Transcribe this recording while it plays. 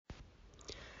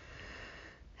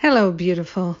Hello,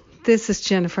 beautiful. This is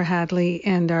Jennifer Hadley,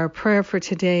 and our prayer for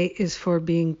today is for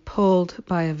being pulled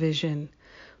by a vision,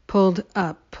 pulled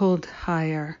up, pulled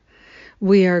higher.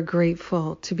 We are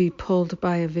grateful to be pulled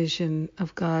by a vision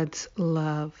of God's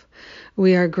love.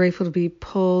 We are grateful to be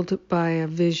pulled by a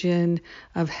vision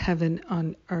of heaven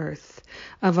on earth,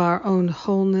 of our own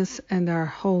wholeness and our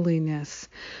holiness.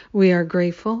 We are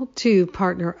grateful to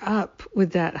partner up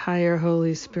with that higher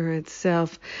Holy Spirit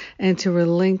self and to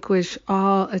relinquish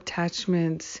all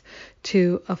attachments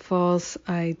to a false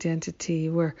identity.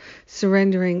 We're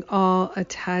surrendering all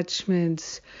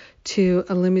attachments to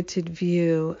a limited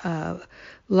view,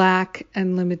 lack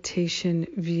and limitation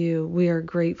view. We are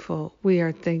grateful. We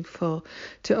are thankful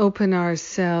to open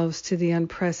ourselves to the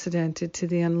unprecedented, to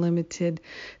the unlimited,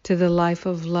 to the life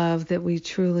of love that we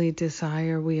truly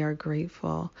desire. We are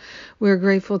grateful. We're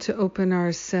grateful to open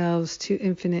ourselves to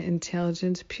infinite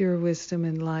intelligence, pure wisdom,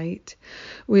 and light.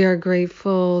 We are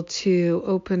grateful to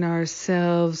open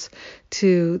ourselves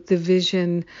to the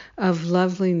vision of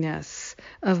loveliness,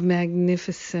 of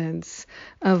magnificence,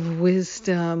 of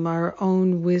wisdom, our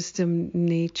own wisdom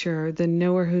nature, the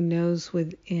knower who knows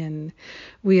within.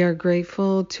 We are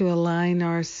grateful to align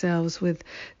ourselves with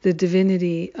the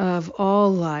divinity of all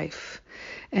life,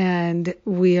 and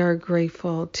we are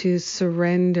grateful to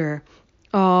surrender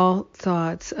all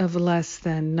thoughts of less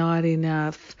than, not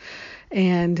enough,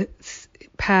 and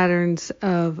patterns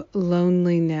of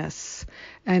loneliness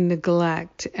and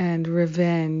neglect and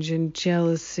revenge and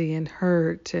jealousy and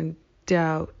hurt and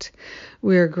doubt.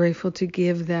 We are grateful to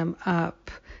give them up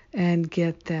and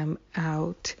get them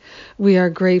out. We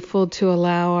are grateful to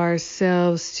allow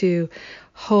ourselves to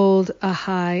hold a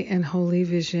high and holy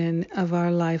vision of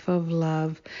our life of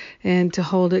love and to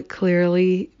hold it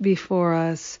clearly before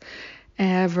us,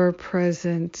 ever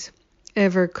present,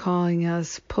 ever calling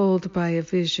us. Pulled by a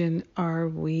vision are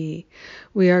we.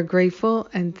 We are grateful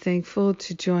and thankful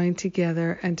to join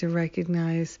together and to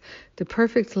recognize the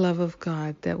perfect love of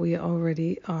God that we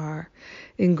already are.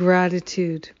 In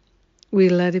gratitude, we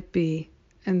let it be,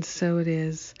 and so it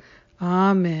is.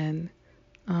 Amen.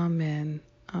 Amen.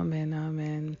 Amen.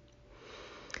 Amen.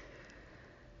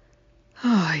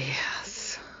 Oh,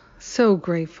 yes. So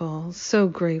grateful. So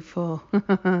grateful.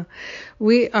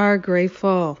 We are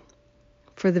grateful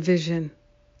for the vision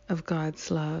of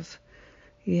God's love.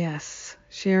 Yes,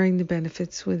 sharing the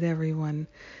benefits with everyone.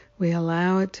 We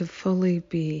allow it to fully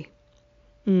be.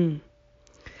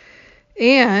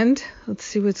 And let's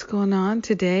see what's going on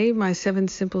today. My 7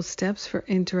 simple steps for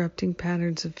interrupting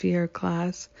patterns of fear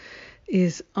class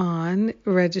is on.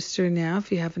 Register now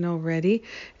if you haven't already,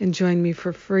 and join me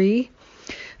for free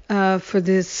for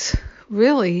this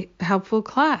really helpful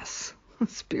class.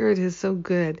 Spirit is so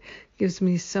good. Gives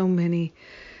me so many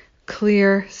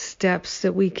clear steps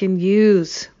that we can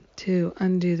use to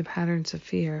undo the patterns of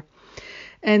fear.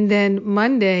 And then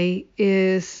Monday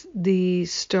is the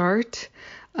start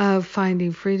of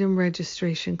Finding Freedom.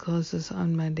 Registration closes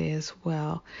on Monday as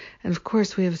well. And of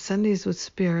course, we have Sundays with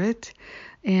Spirit.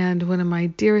 And one of my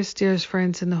dearest, dearest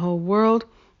friends in the whole world,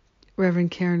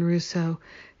 Reverend Karen Russo,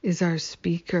 is our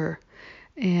speaker.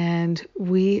 And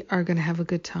we are going to have a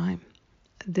good time.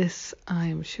 This I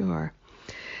am sure.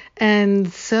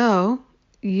 And so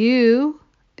you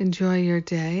enjoy your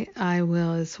day. I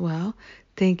will as well.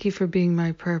 Thank you for being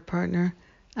my prayer partner.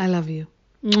 I love you.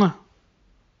 Mwah.